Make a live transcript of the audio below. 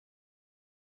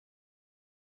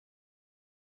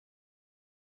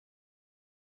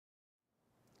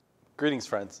Greetings,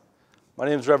 friends. My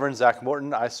name is Reverend Zach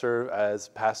Morton. I serve as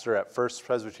pastor at First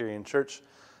Presbyterian Church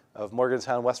of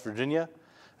Morgantown, West Virginia,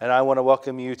 and I want to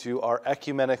welcome you to our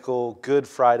Ecumenical Good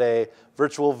Friday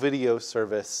virtual video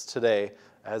service today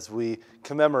as we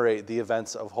commemorate the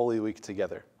events of Holy Week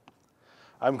together.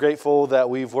 I'm grateful that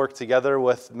we've worked together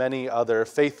with many other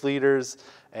faith leaders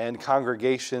and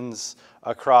congregations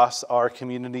across our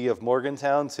community of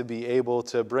Morgantown to be able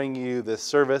to bring you this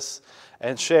service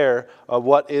and share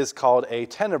what is called a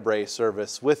Tenebrae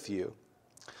service with you.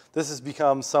 This has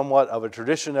become somewhat of a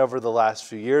tradition over the last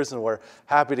few years, and we're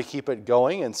happy to keep it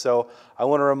going. And so I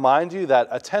want to remind you that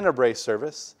a Tenebrae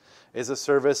service is a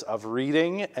service of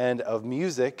reading and of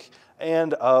music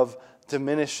and of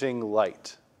diminishing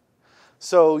light.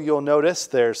 So you'll notice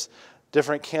there's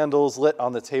different candles lit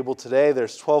on the table today.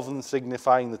 There's 12 of them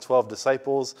signifying the 12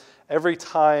 disciples. Every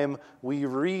time we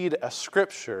read a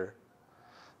scripture,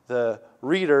 the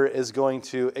reader is going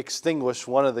to extinguish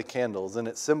one of the candles, and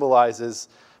it symbolizes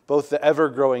both the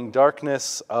ever-growing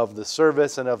darkness of the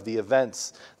service and of the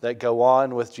events that go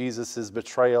on with Jesus'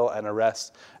 betrayal and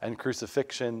arrest and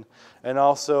crucifixion, and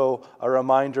also a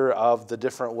reminder of the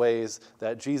different ways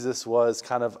that Jesus was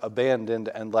kind of abandoned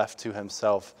and left to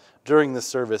himself during the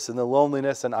service and the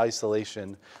loneliness and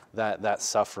isolation that that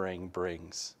suffering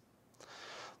brings.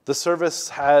 The service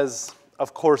has,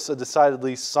 of course, a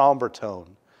decidedly somber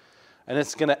tone, and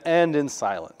it's going to end in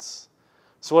silence.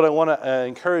 So what I want to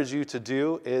encourage you to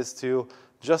do is to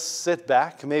just sit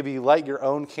back, maybe light your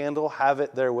own candle, have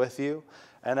it there with you,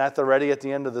 and at the ready at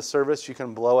the end of the service, you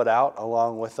can blow it out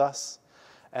along with us.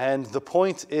 And the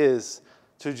point is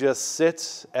to just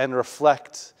sit and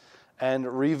reflect and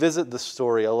revisit the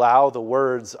story, allow the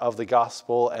words of the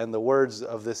gospel and the words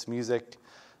of this music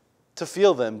to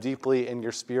feel them deeply in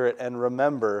your spirit and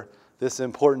remember this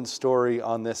important story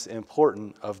on this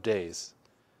important of days.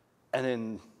 And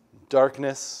in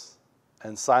darkness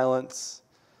and silence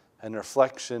and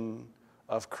reflection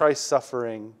of Christ's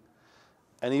suffering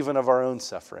and even of our own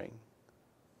suffering,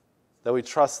 that we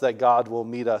trust that God will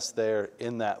meet us there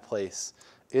in that place,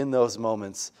 in those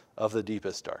moments of the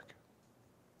deepest dark.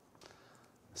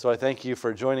 So I thank you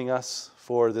for joining us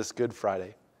for this Good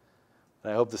Friday,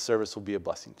 and I hope the service will be a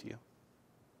blessing to you.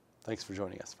 Thanks for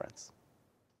joining us, friends.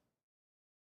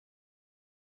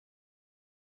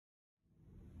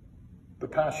 The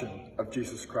Passion of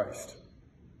Jesus Christ.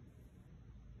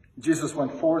 Jesus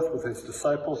went forth with his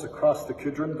disciples across the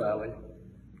Kidron Valley,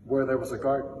 where there was a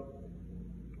garden,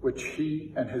 which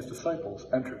he and his disciples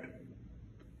entered.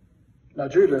 Now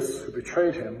Judas, who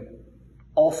betrayed him,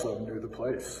 also knew the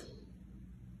place,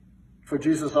 for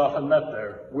Jesus often met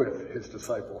there with his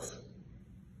disciples.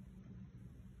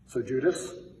 So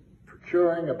Judas,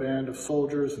 procuring a band of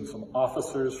soldiers and some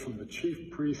officers from the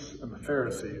chief priests and the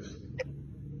Pharisees,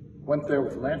 went there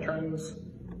with lanterns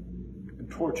and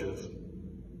torches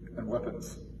and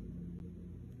weapons.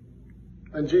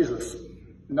 Then Jesus,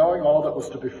 knowing all that was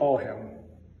to befall him,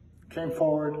 came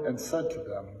forward and said to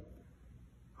them,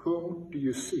 "Whom do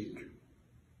you seek?"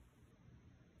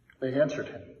 They answered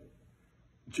him,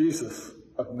 "Jesus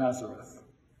of Nazareth."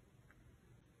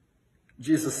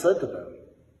 Jesus said to them,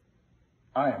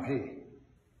 "I am he."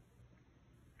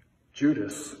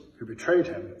 Judas, who betrayed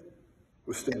him,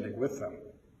 was standing with them.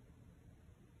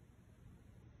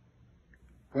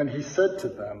 When he said to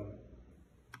them,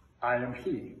 "I am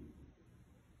he,"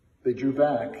 they drew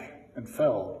back and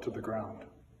fell to the ground.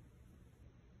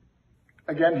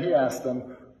 Again he asked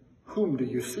them, "Whom do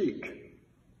you seek?"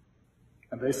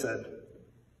 And they said,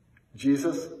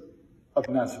 "Jesus of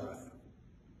Nazareth."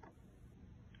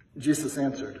 Jesus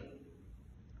answered,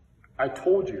 "I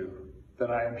told you that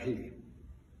I am he.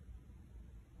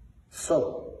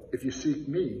 So, if you seek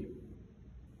me,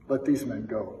 let these men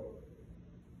go."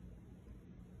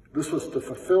 This was to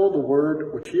fulfill the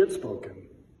word which he had spoken.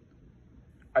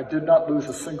 "I did not lose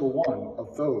a single one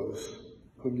of those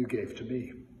whom you gave to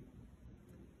me."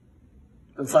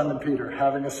 Then Simon Peter,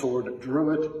 having a sword, drew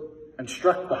it and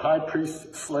struck the high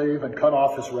priest's slave and cut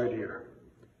off his right ear.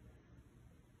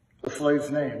 The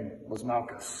slave's name was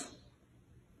Malchus.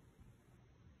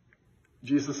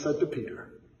 Jesus said to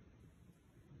Peter,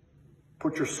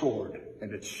 "Put your sword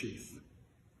in its sheath.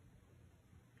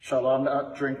 Shall I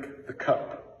not drink the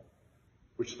cup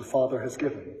which the Father has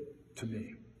given to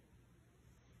me?"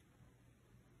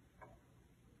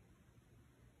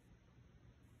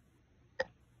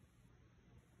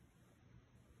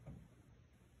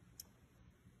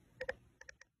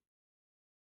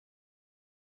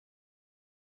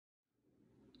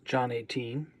 John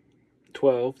 18,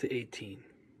 12 to 18.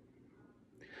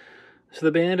 So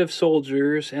the band of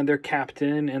soldiers and their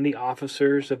captain and the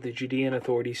officers of the Judean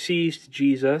authority seized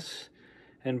Jesus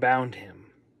and bound him.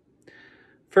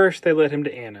 First they led him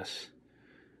to Annas,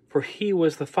 for he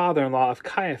was the father-in-law of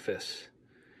Caiaphas,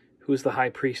 who was the high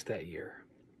priest that year.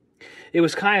 It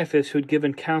was Caiaphas who had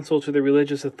given counsel to the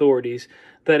religious authorities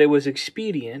that it was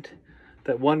expedient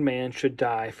that one man should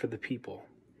die for the people.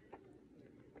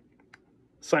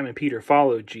 Simon Peter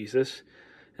followed Jesus,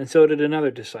 and so did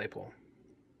another disciple.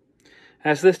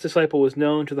 As this disciple was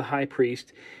known to the high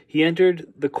priest, he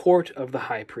entered the court of the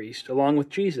high priest along with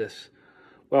Jesus,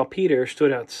 while Peter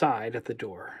stood outside at the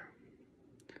door.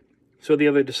 So the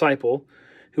other disciple,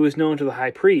 who was known to the high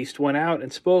priest, went out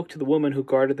and spoke to the woman who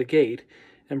guarded the gate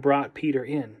and brought Peter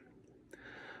in.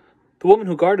 The woman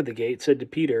who guarded the gate said to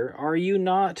Peter, "Are you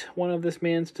not one of this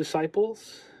man's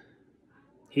disciples?"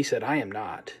 He said, "I am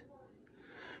not."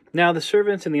 Now the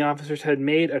servants and the officers had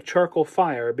made a charcoal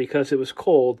fire because it was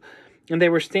cold, and they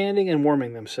were standing and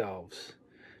warming themselves.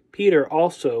 Peter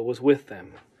also was with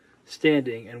them,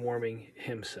 standing and warming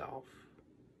himself.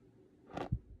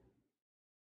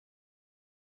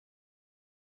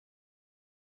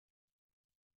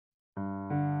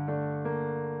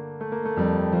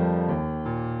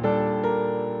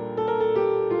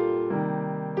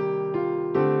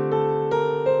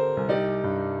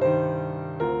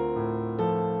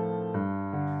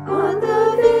 On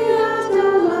the Via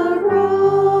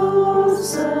Dolorosa,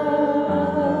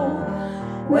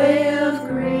 way of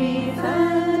grief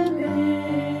and pain.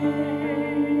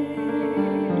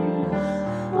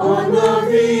 On the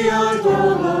Via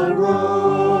Dolorosa,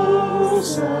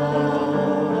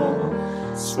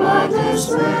 spotless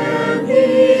when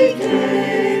he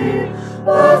came,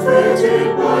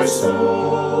 buffeted by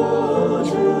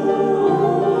soldiers,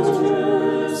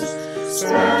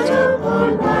 spat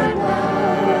upon by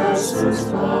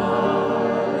passers-by.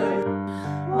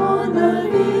 On the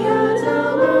Via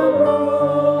Dolorosa,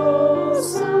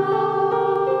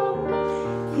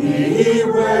 he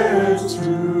went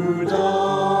to die.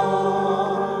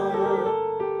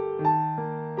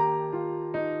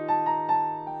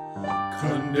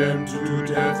 Condemned to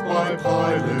death by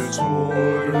Pilate's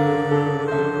order,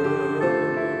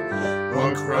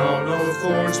 a crown of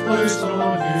thorns placed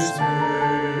on his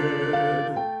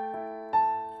head,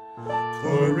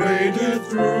 paraded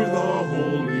through the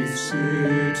holy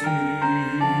city,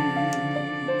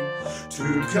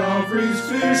 to Calvary's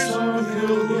fearsome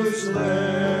hill was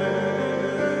led.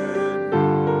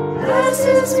 As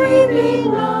his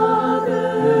weeping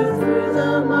mother through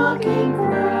the mocking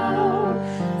crowd,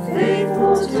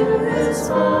 faithful to his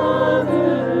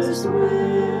father's will.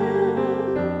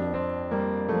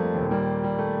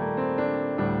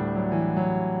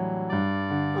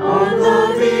 On the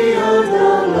Via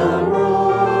Dolorosa,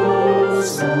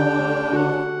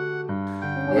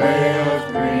 way of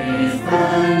grief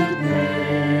and pain.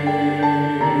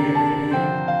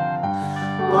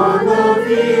 On the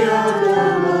Via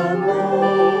Dolorosa,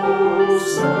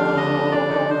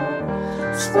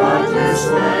 spotless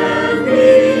when he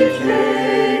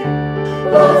came,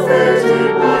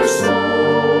 buffeted by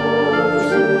soldiers,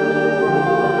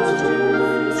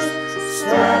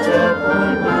 spat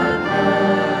upon by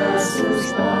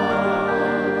passers-by.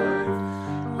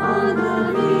 On the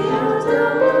Via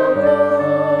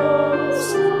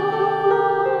Dolorosa,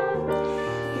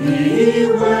 he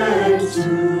went to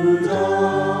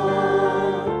die.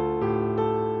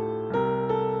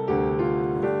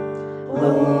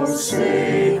 Oh,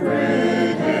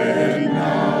 sacred head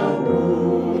now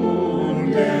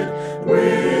wounded,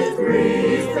 with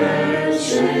grief and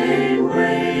shame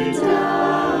weighed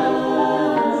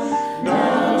down,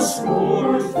 now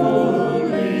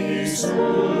scornfully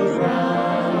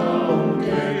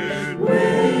surrounded,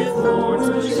 with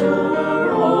thorns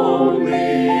your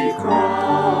only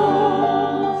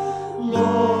crown.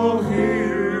 Lo,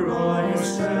 here I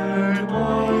stand,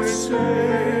 my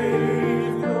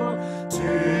Savior,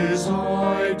 'tis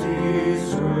I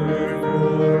deserve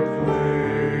your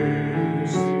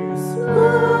praise.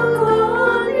 Look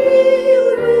on me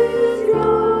with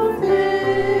your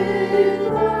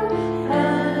favor,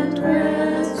 and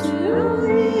grant to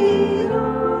me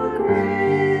your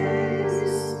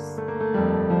grace.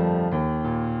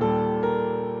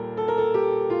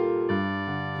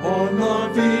 On the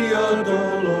Via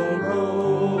Dolorosa,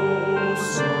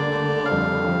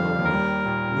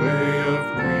 way of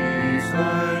grief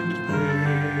and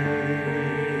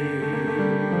pain.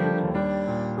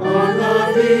 On the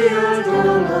Via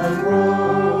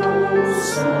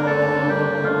Dolorosa,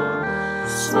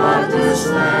 spotless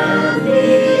when he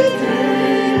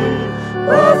came,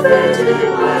 buffeted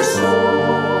by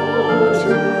soldiers,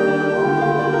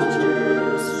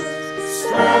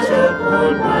 spat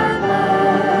upon by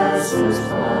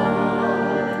passers-by.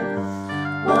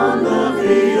 On the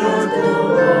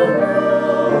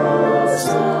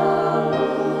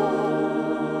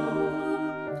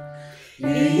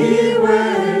He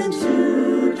went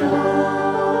to die.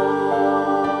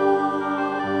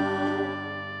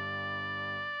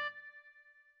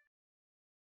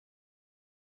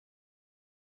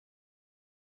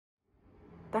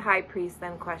 The high priest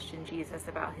then questioned Jesus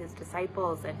about his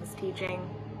disciples and his teaching.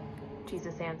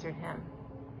 Jesus answered him,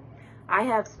 "I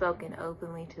have spoken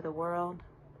openly to the world.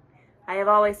 I have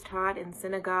always taught in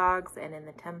synagogues and in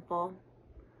the temple,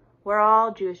 where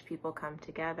all Jewish people come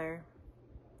together.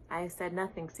 I have said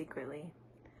nothing secretly.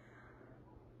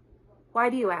 Why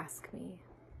do you ask me?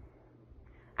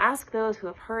 Ask those who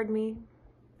have heard me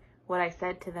what I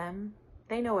said to them.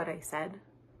 They know what I said."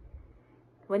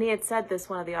 When he had said this,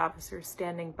 one of the officers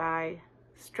standing by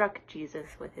struck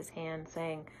Jesus with his hand,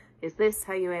 saying, "Is this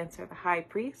how you answer the high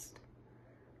priest?"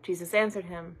 Jesus answered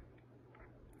him,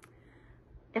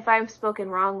 "If I have spoken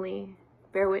wrongly,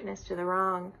 bear witness to the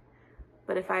wrong.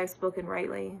 But if I have spoken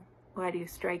rightly, why do you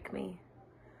strike me?"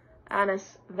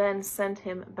 Annas then sent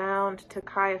him bound to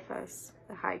Caiaphas,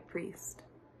 the high priest.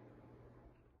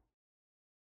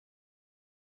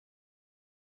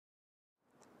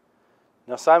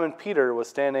 Now Simon Peter was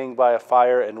standing by a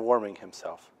fire and warming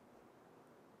himself.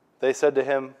 They said to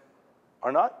him,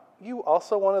 "Are not you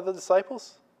also one of the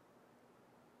disciples?"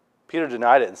 Peter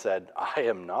denied it and said, "I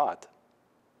am not."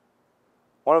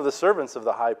 One of the servants of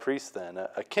the high priest then,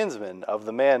 a kinsman of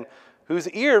the man whose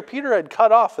ear Peter had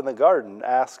cut off in the garden,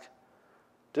 asked,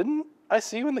 "Didn't I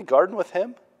see you in the garden with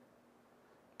him?"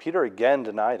 Peter again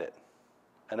denied it,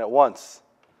 and at once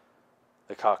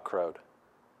the cock crowed.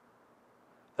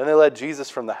 Then they led Jesus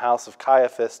from the house of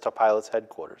Caiaphas to Pilate's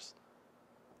headquarters.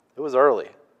 It was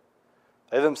early.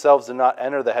 They themselves did not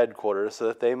enter the headquarters so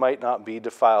that they might not be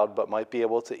defiled but might be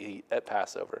able to eat at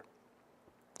Passover.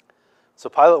 So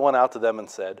Pilate went out to them and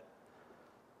said,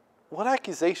 "What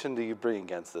accusation do you bring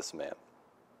against this man?"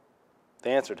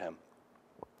 They answered him,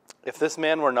 "If this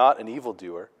man were not an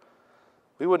evildoer,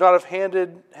 we would not have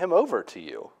handed him over to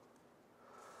you."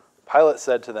 Pilate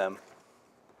said to them,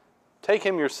 "Take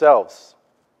him yourselves.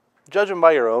 Judge him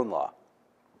by your own law."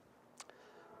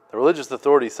 The religious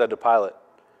authorities said to Pilate,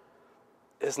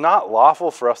 "It is not lawful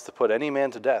for us to put any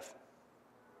man to death."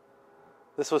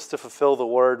 This was to fulfill the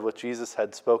word which Jesus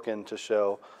had spoken to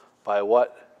show by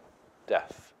what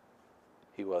death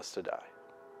he was to die.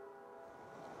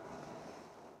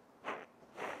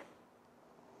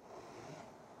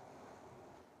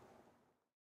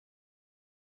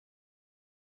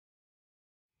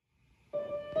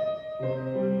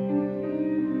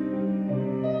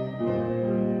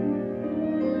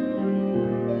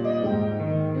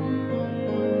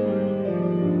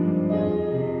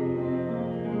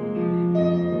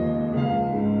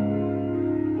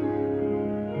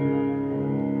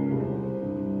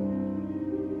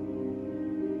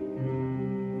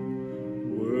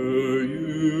 Were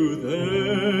you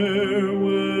there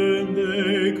when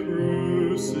they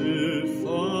crucified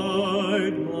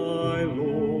my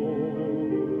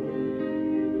Lord?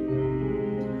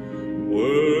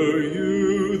 Were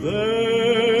you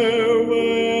there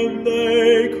when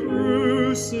they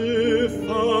crucified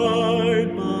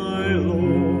my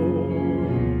Lord?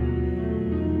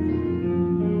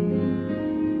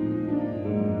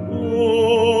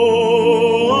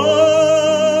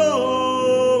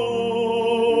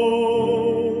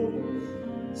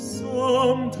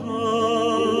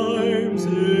 Sometimes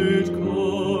it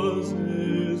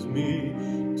causes me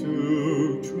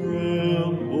to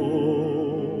tremble,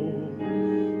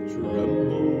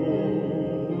 tremble,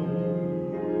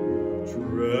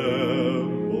 tremble.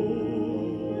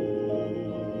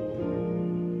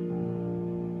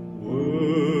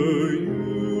 Were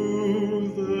you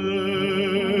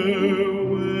there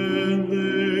when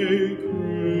they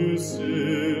crucified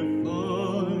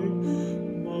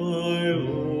my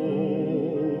Lord?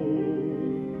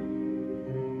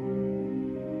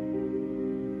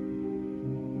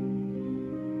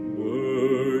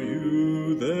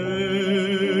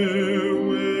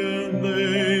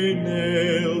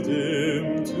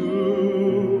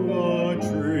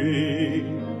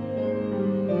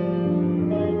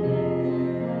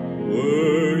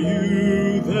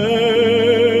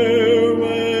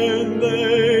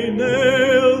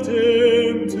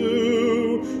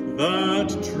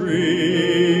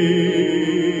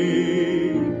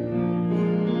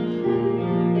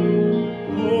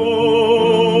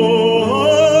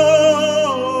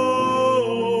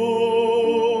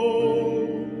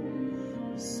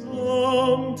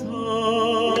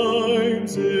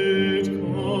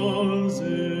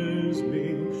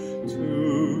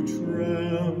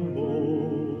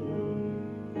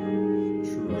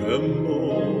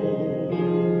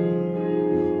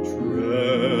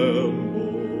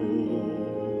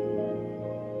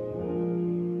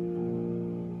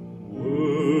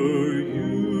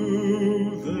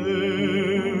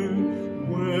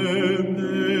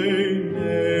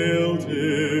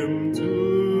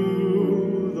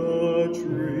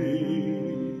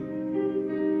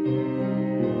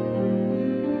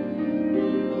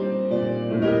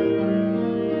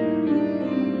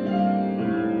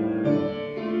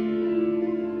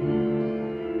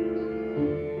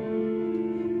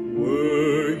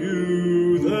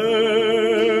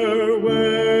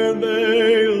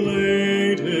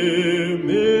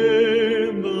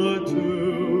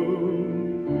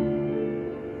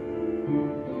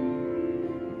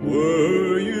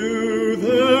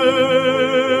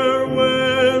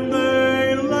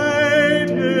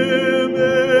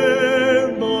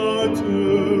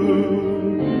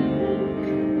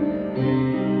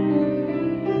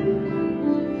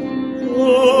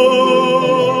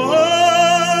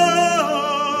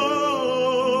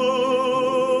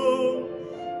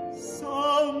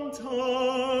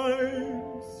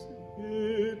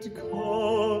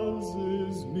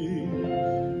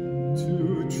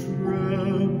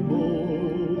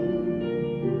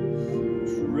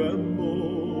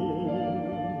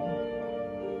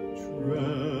 Were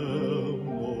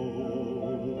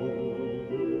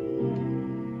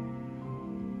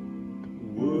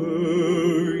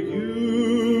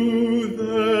you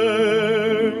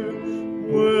there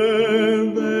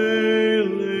when they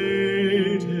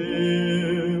laid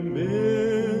him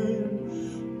in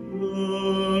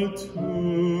the tomb?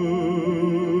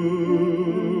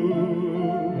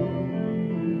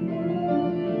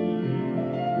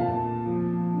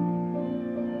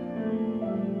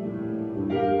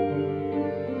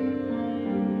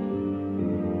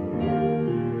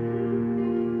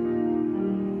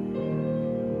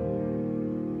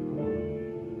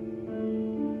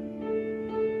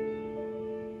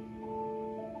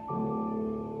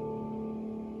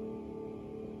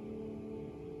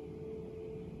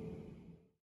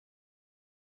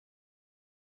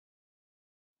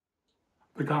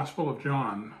 The Gospel of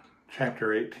John,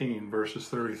 chapter 18, verses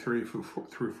 33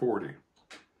 through 40.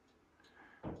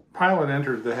 Pilate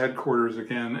entered the headquarters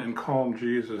again and called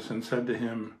Jesus and said to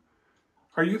him,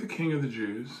 "Are you the King of the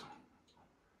Jews?"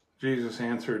 Jesus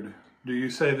answered, "Do you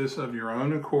say this of your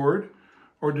own accord,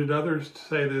 or did others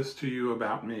say this to you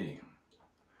about me?"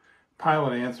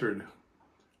 Pilate answered,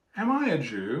 "Am I a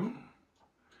Jew?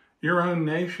 Your own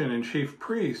nation and chief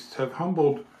priests have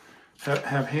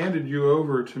handed you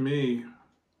over to me.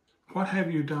 What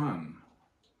have you done?"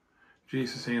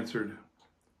 Jesus answered,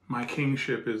 "My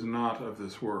kingship is not of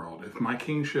this world. If my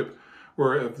kingship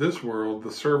were of this world,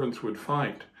 the servants would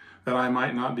fight, that I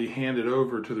might not be handed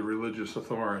over to the religious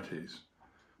authorities.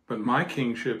 But my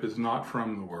kingship is not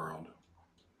from the world."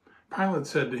 Pilate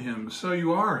said to him, "So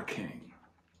you are a king?"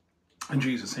 And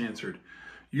Jesus answered,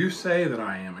 "You say that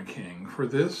I am a king. For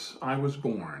this I was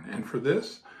born, and for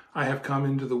this I have come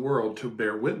into the world, to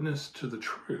bear witness to the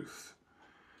truth.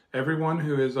 Everyone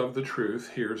who is of the truth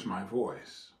hears my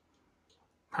voice."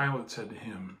 Pilate said to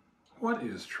him, "What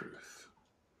is truth?"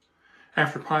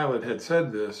 After Pilate had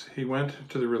said this, he went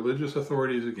to the religious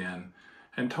authorities again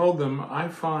and told them, "I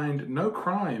find no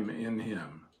crime in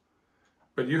him.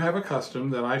 But you have a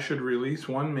custom that I should release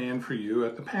one man for you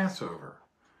at the Passover.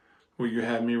 Will you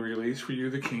have me release for you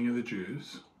the King of the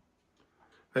Jews?"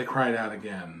 They cried out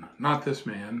again, "Not this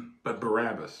man, but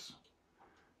Barabbas."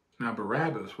 Now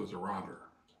Barabbas was a robber.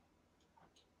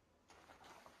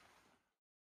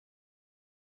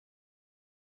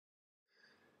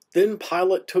 Then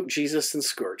Pilate took Jesus and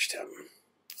scourged him.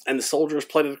 And the soldiers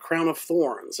plaited a crown of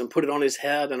thorns and put it on his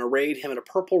head and arrayed him in a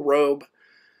purple robe.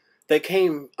 They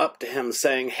came up to him,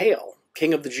 saying, "Hail,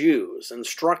 King of the Jews," and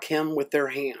struck him with their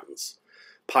hands.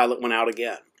 Pilate went out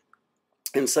again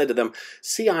and said to them,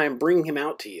 "See, I am bringing him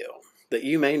out to you, that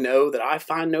you may know that I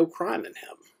find no crime in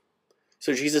him."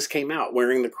 So Jesus came out,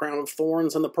 wearing the crown of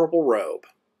thorns and the purple robe.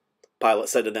 Pilate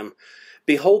said to them,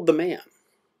 "Behold the man."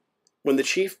 When the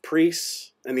chief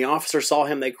priests and the officers saw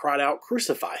him, they cried out,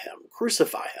 "Crucify him!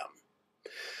 Crucify him!"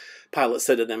 Pilate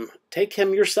said to them, "Take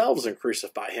him yourselves and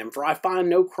crucify him, for I find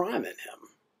no crime in him."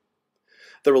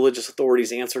 The religious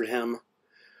authorities answered him,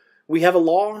 "We have a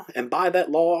law, and by that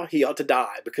law he ought to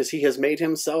die, because he has made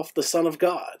himself the Son of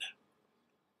God."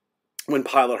 When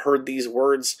Pilate heard these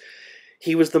words,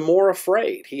 he was the more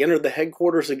afraid. He entered the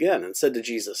headquarters again and said to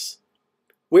Jesus,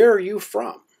 "Where are you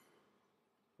from?"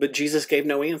 But Jesus gave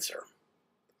no answer.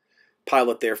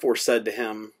 Pilate therefore said to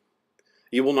him,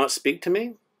 "You will not speak to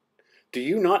me? Do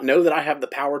you not know that I have the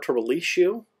power to release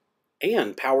you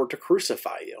and power to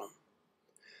crucify you?"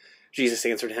 Jesus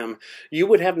answered him, "You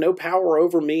would have no power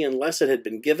over me unless it had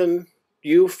been given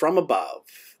you from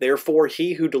above. Therefore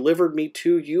he who delivered me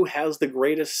to you has the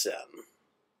greatest sin."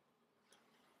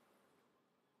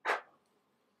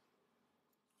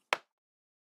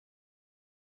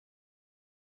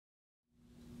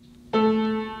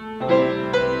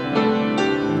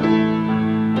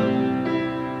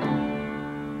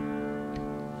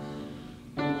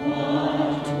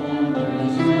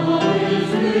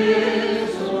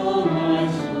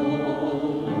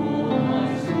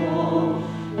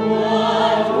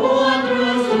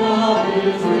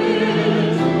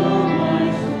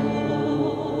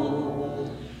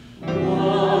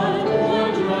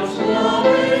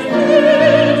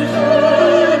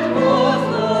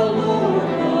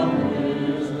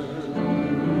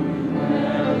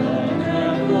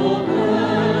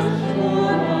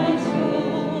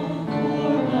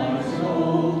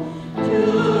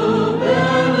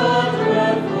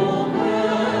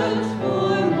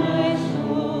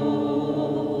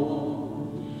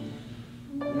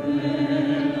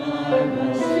 When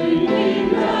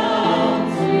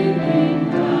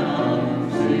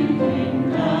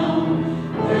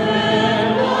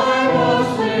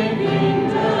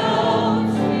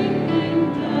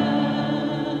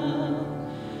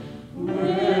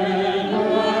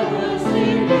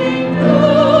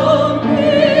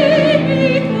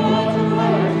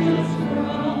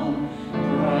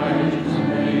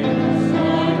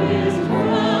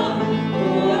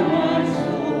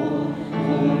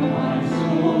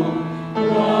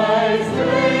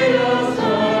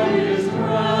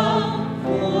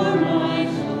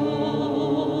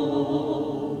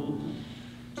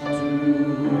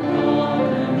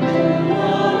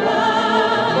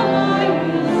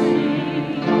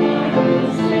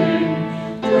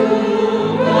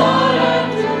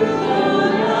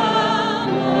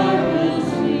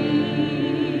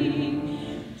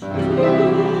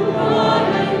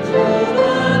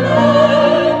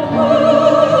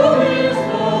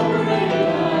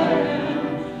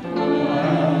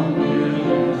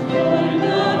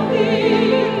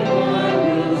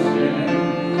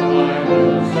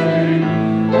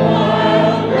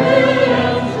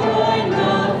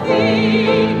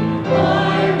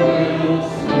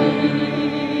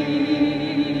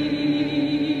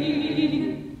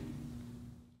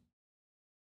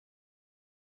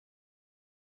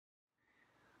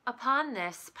Upon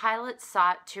this, Pilate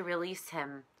sought to release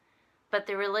him, but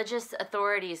the religious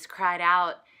authorities cried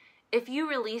out, "If you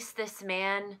release this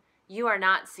man, you are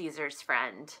not Caesar's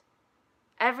friend.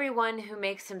 Everyone who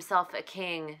makes himself a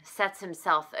king sets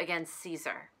himself against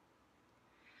Caesar."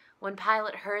 When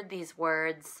Pilate heard these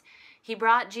words, he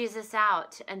brought Jesus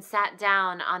out and sat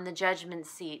down on the judgment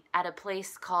seat at a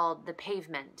place called the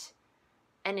Pavement,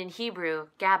 and in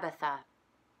Hebrew, Gabbatha.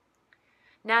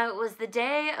 Now it was the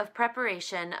day of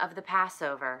preparation of the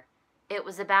Passover. It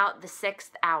was about the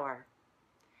 6th hour.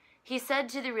 He said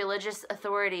to the religious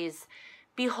authorities,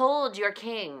 "Behold your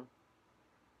king."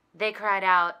 They cried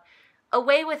out,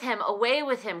 away with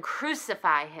him,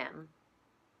 crucify him."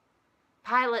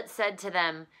 Pilate said to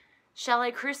them, "Shall I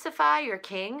crucify your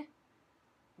king?"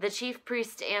 The chief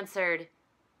priests answered,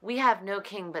 "We have no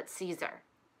king but Caesar."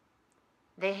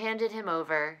 They handed him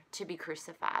over to be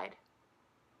crucified.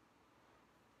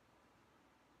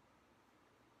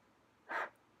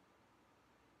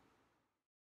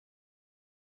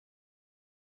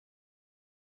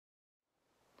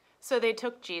 So they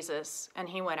took Jesus, and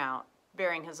he went out,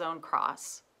 bearing his own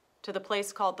cross, to the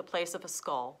place called the Place of a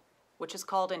Skull, which is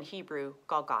called in Hebrew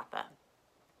Golgotha.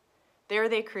 There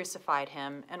they crucified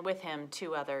him, and with him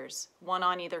 2 others, one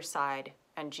on either side,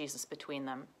 and Jesus between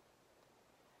them.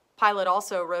 Pilate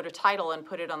also wrote a title and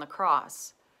put it on the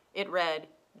cross. It read,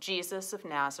 "Jesus of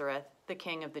Nazareth, the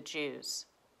King of the Jews."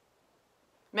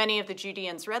 Many of the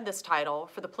Judeans read this title,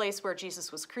 for the place where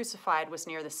Jesus was crucified was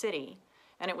near the city,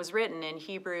 and it was written in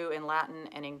Hebrew, in Latin,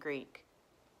 and in Greek.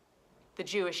 The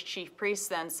Jewish chief priests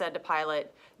then said to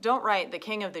Pilate, "Don't write the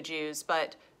King of the Jews,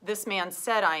 but this man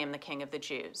said, 'I am the King of the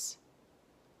Jews.'"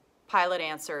 Pilate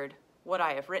answered, "What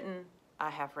I have written,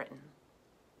 I have written."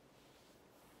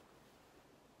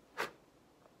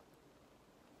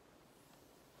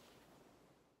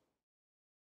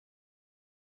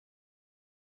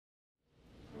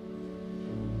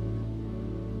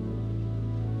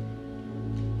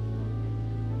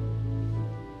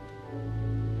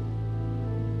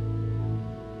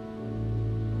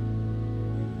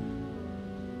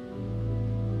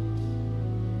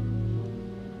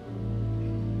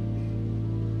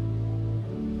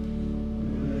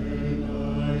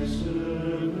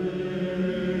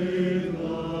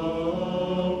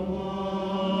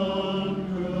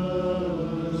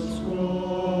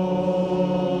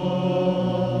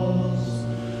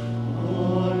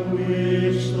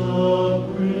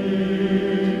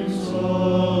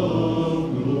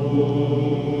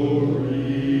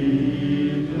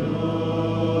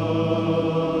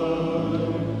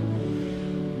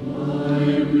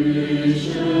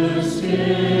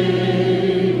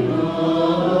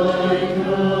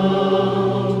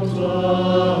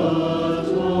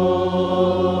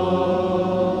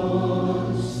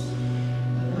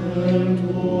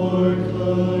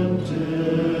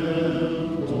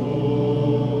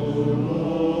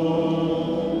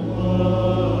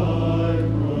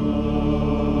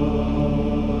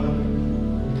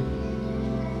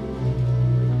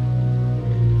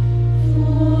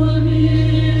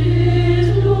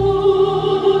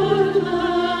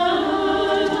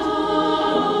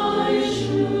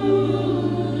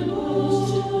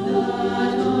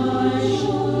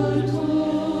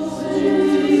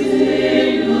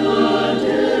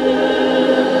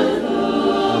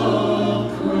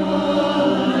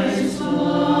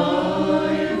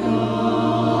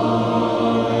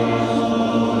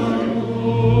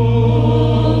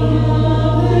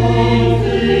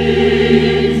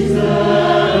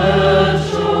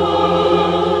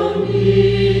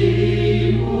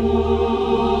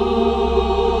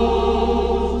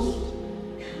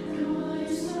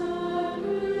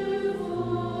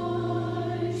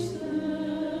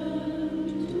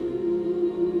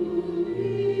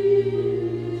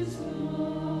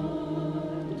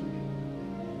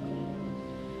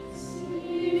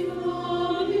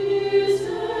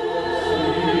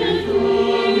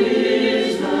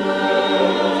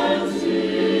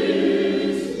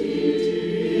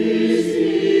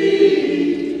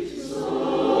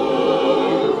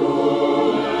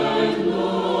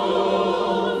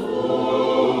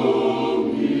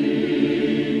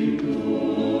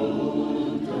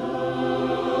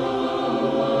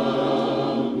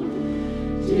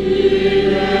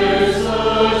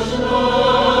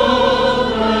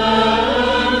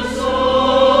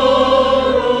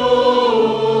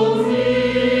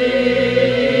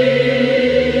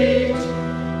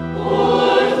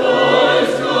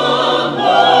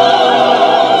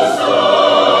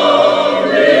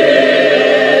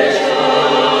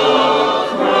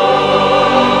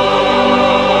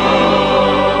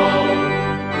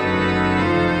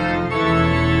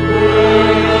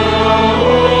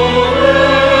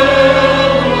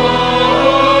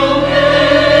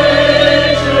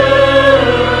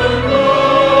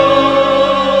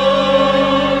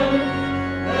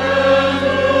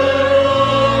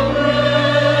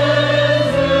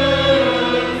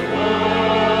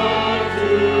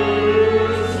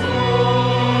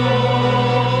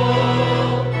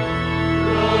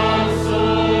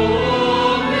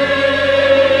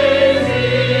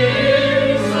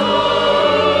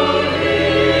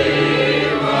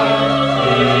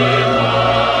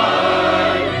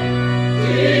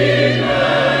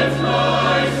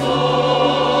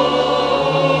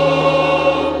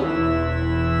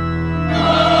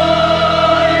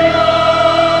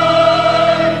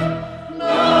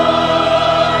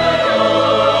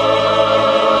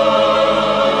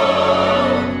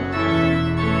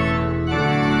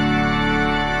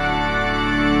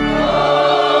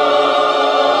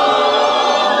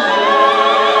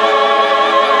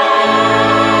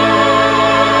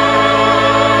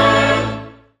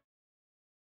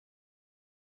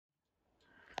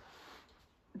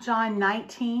 John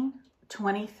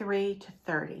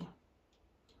 19:23-30.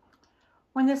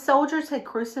 When the soldiers had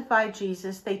crucified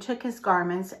Jesus, they took his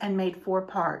garments and made 4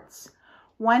 parts,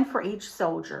 one for each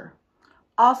soldier,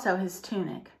 also his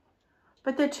tunic.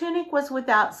 But the tunic was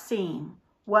without seam,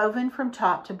 woven from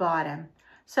top to bottom.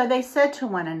 So they said to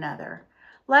one another,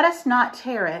 "Let us not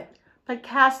tear it, but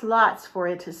cast lots for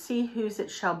it to see whose it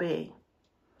shall be."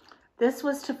 This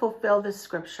was to fulfill the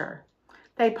scripture.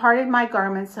 They parted my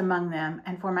garments among them,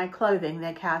 and for my clothing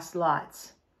they cast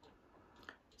lots.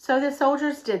 So the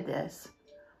soldiers did this.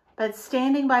 But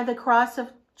standing by the cross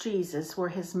of Jesus were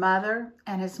his mother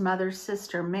and his mother's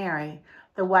sister Mary,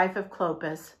 the wife of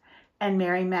Clopas, and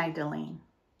Mary Magdalene.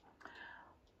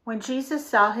 When Jesus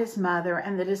saw his mother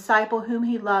and the disciple whom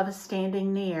he loved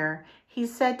standing near, he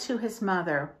said to his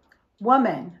mother,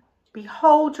 "Woman,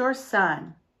 behold your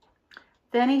son."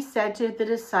 Then he said to the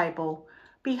disciple,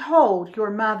 "Behold your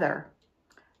mother."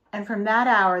 And from that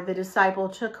hour the disciple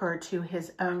took her to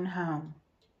his own home.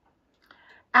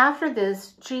 After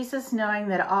this, Jesus, knowing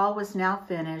that all was now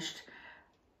finished,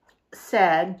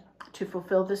 said, to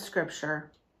fulfill the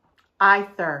scripture, "I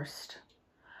thirst."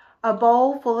 A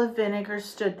bowl full of vinegar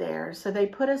stood there, so they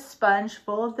put a sponge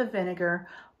full of the vinegar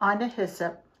onto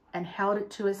hyssop and held it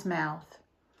to his mouth.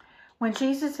 When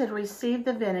Jesus had received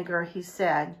the vinegar, he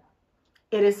said,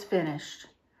 "It is finished."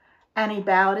 And he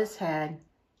bowed his head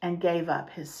and gave up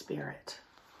his spirit.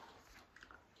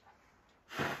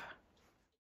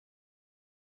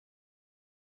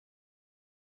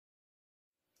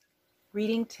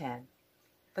 Reading 10,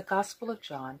 the Gospel of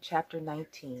John, chapter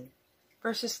 19,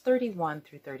 verses 31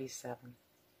 through 37.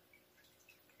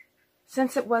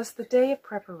 Since it was the day of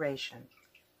preparation,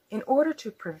 in order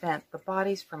to prevent the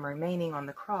bodies from remaining on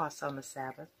the cross on the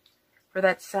Sabbath, for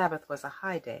that Sabbath was a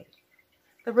high day,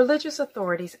 the religious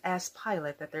authorities asked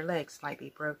Pilate that their legs might be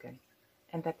broken,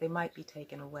 and that they might be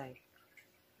taken away.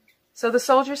 So the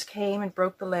soldiers came and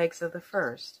broke the legs of the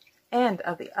first, and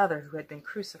of the other who had been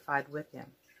crucified with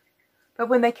him. But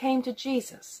when they came to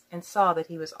Jesus and saw that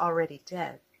he was already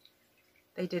dead,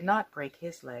 they did not break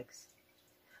his legs.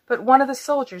 But one of the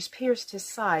soldiers pierced his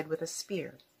side with a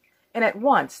spear, and at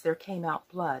once there came out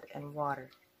blood and water.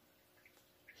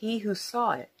 He who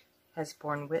saw it has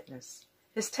borne witness.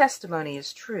 His testimony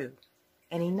is true,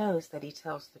 and he knows that he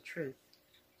tells the truth,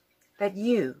 that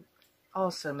you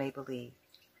also may believe.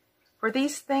 For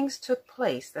these things took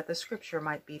place that the scripture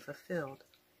might be fulfilled.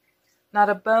 Not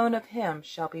a bone of him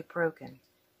shall be broken.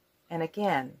 And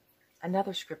again,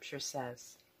 another scripture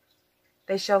says,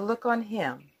 they shall look on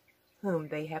him whom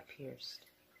they have pierced.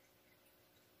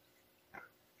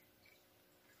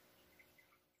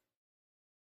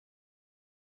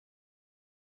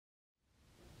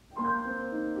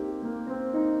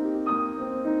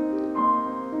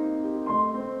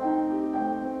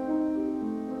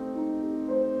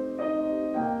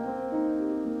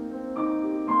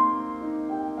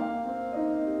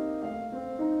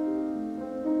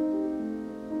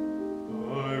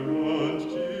 I want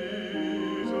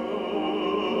Jesus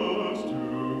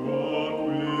to walk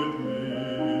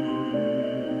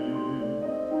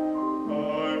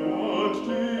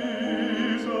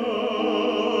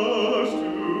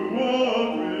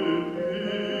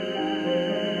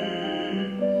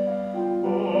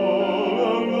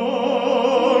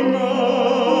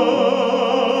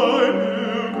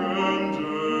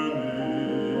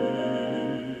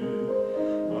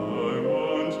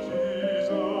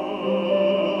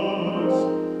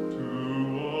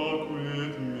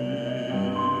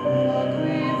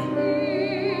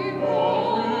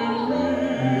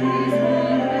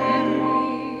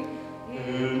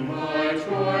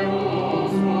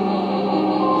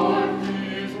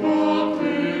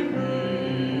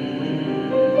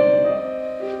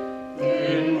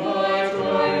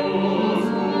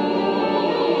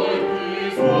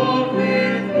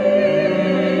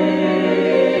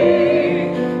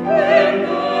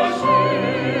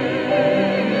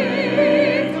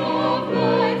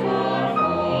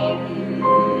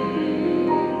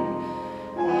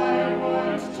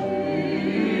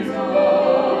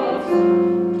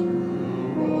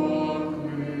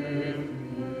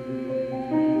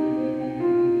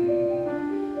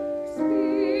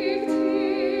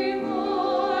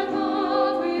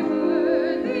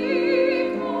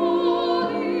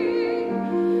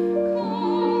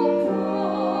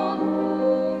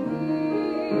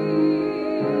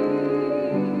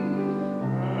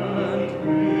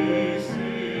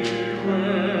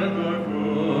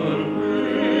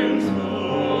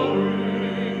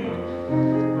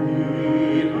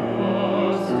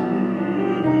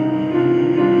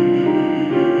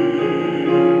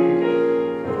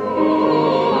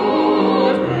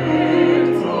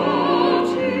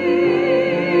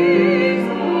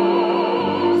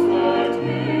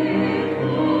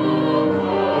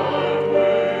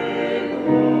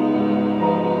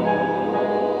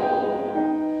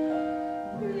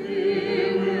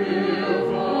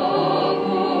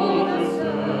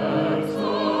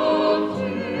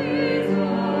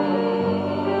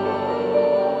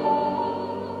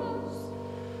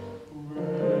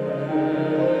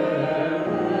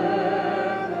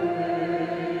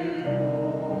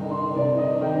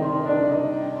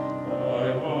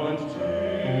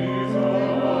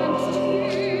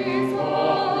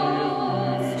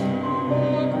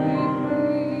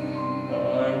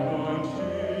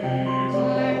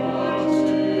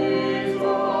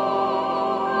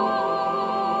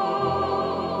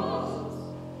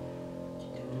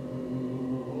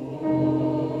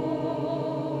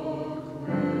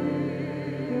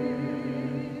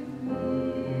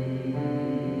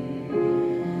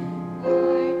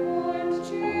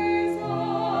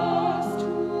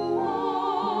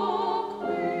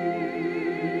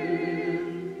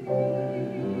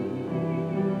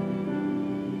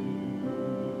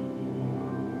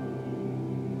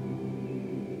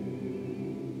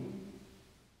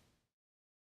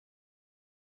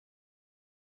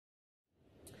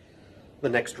The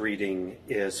next reading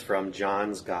is from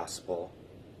John's Gospel,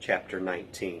 chapter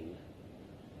 19.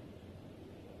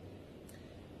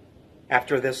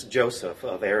 After this, Joseph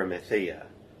of Arimathea,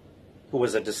 who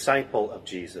was a disciple of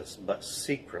Jesus, but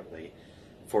secretly,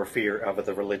 for fear of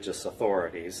the religious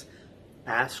authorities,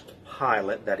 asked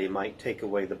Pilate that he might take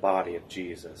away the body of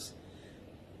Jesus.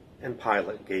 And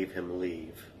Pilate gave him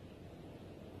leave.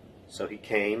 So he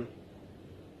came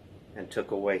and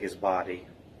took away his body.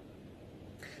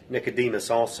 Nicodemus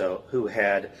also, who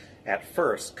had at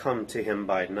first come to him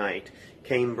by night,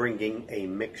 came bringing a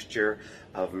mixture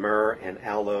of myrrh and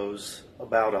aloes,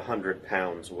 about 100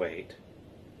 pounds weight.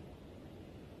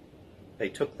 They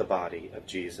took the body of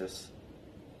Jesus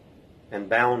and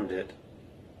bound it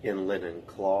in linen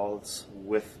cloths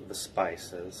with the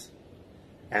spices,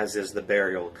 as is the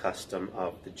burial custom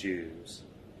of the Jews.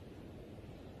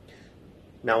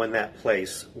 Now in that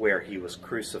place where he was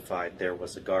crucified there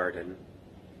was a garden,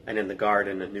 and in the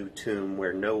garden a new tomb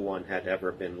where no one had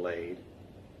ever been laid.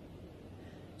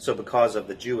 So because of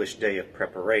the Jewish day of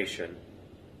preparation,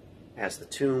 as the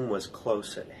tomb was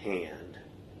close at hand,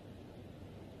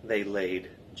 they laid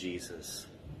Jesus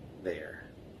there.